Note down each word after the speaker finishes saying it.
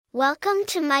Welcome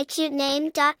to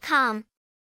mycutename.com.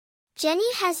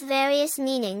 Jenny has various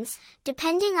meanings,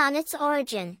 depending on its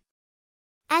origin.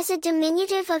 As a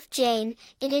diminutive of Jane,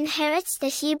 it inherits the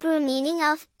Hebrew meaning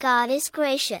of God is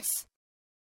gracious.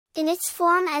 In its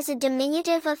form as a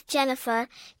diminutive of Jennifer,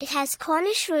 it has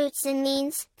Cornish roots and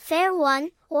means fair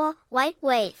one or white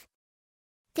wave.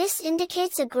 This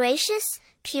indicates a gracious,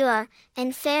 pure,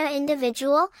 and fair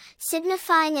individual,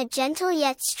 signifying a gentle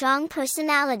yet strong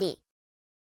personality.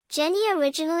 Jenny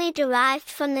originally derived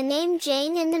from the name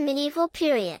Jane in the medieval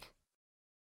period.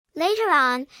 Later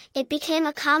on, it became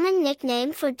a common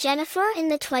nickname for Jennifer in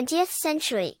the 20th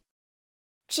century.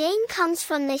 Jane comes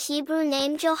from the Hebrew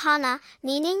name Johanna,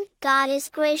 meaning God is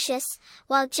gracious,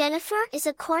 while Jennifer is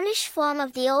a Cornish form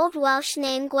of the Old Welsh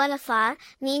name Gwenhwyfar,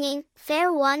 meaning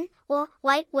fair one or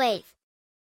white wave.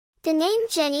 The name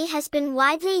Jenny has been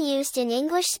widely used in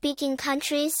English-speaking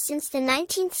countries since the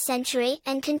 19th century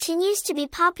and continues to be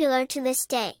popular to this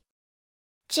day.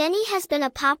 Jenny has been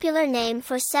a popular name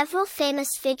for several famous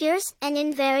figures and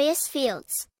in various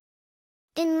fields.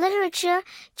 In literature,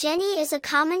 Jenny is a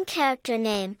common character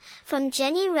name, from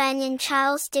Jenny Wren in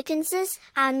Charles Dickens's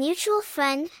Our Mutual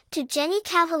Friend to Jenny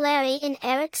Cavallari in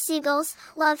Eric Segal's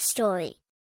Love Story.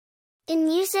 In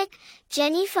music,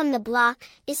 Jenny from the Block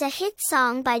is a hit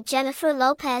song by Jennifer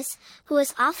Lopez, who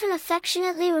is often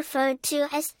affectionately referred to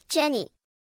as Jenny.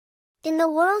 In the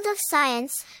world of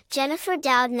science, Jennifer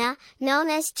Doudna, known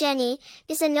as Jenny,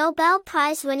 is a Nobel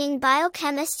Prize-winning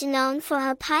biochemist known for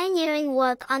her pioneering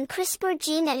work on CRISPR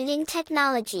gene editing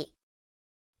technology.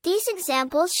 These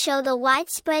examples show the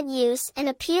widespread use and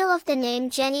appeal of the name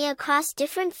Jenny across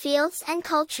different fields and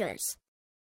cultures.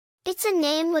 It's a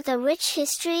name with a rich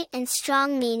history and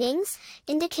strong meanings,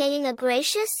 indicating a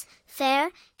gracious,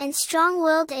 fair, and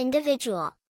strong-willed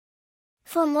individual.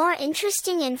 For more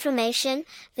interesting information,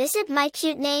 visit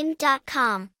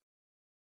mycutename.com.